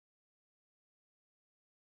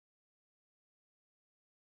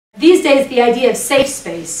these days the idea of safe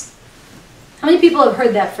space. How many people have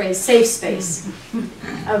heard that phrase, safe space?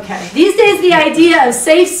 Okay. These days the idea of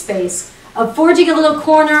safe space, of forging a little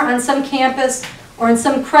corner on some campus or in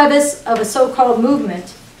some crevice of a so-called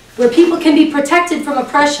movement, where people can be protected from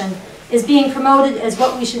oppression, is being promoted as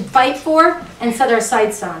what we should fight for and set our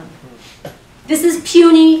sights on. This is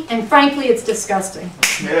puny, and frankly, it's disgusting.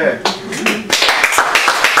 Yeah.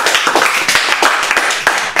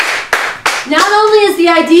 Not only is the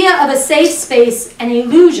idea of a safe space an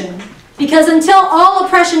illusion, because until all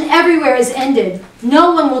oppression everywhere is ended,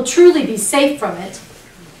 no one will truly be safe from it,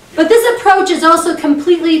 but this approach is also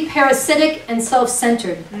completely parasitic and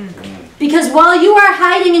self-centered. Because while you are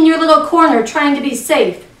hiding in your little corner trying to be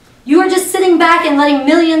safe, you are just sitting back and letting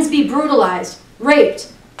millions be brutalized,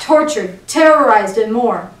 raped, tortured, terrorized, and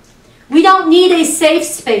more. We don't need a safe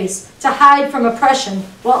space to hide from oppression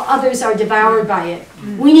while others are devoured by it.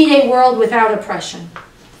 We need a world without oppression.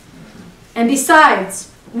 And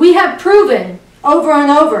besides, we have proven over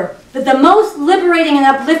and over that the most liberating and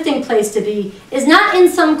uplifting place to be is not in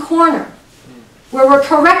some corner where we're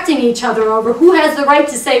correcting each other over who has the right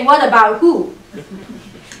to say what about who.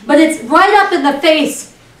 But it's right up in the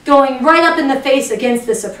face, going right up in the face against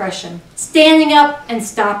this oppression, standing up and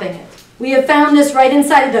stopping it. We have found this right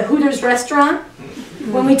inside of the Hooters restaurant,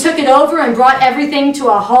 when we took it over and brought everything to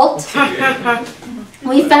a halt.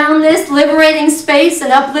 We found this liberating space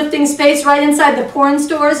and uplifting space right inside the porn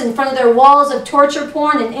stores, in front of their walls of torture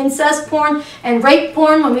porn and incest porn and rape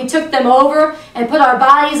porn, when we took them over and put our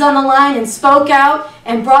bodies on the line and spoke out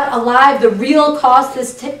and brought alive the real cost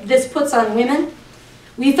this puts on women.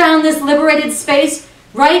 We found this liberated space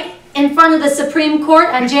right in front of the Supreme Court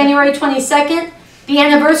on January 22nd, the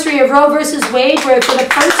anniversary of Roe versus Wade, where for the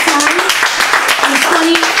first time in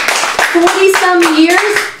 40-some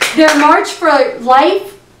years, their march for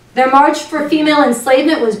life, their march for female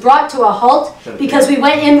enslavement was brought to a halt because we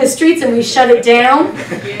went in the streets and we shut it down.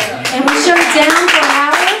 And we shut it down for an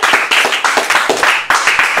hour.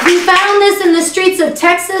 We found this in the streets of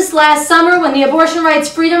Texas last summer when the Abortion Rights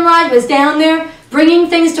Freedom Ride was down there, bringing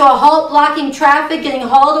things to a halt, blocking traffic, getting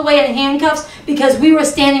hauled away in handcuffs because we were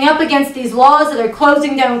standing up against these laws that are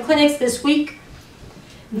closing down clinics this week.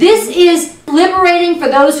 This is liberating for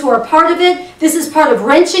those who are part of it. This is part of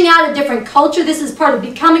wrenching out a different culture. This is part of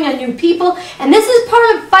becoming a new people. And this is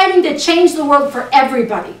part of fighting to change the world for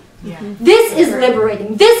everybody. Yeah. This is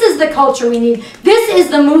liberating. This is the culture we need. This is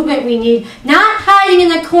the movement we need. Not hiding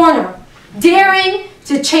in a corner, daring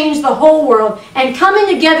to change the whole world, and coming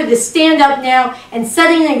together to stand up now and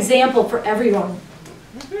setting an example for everyone.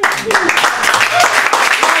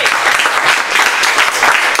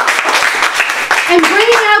 And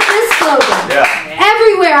bringing out this slogan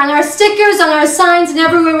everywhere, on our stickers, on our signs, and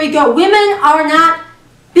everywhere we go. Women are not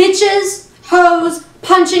bitches, hoes,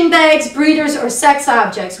 punching bags, breeders, or sex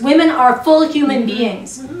objects. Women are full human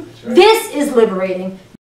beings. This is liberating.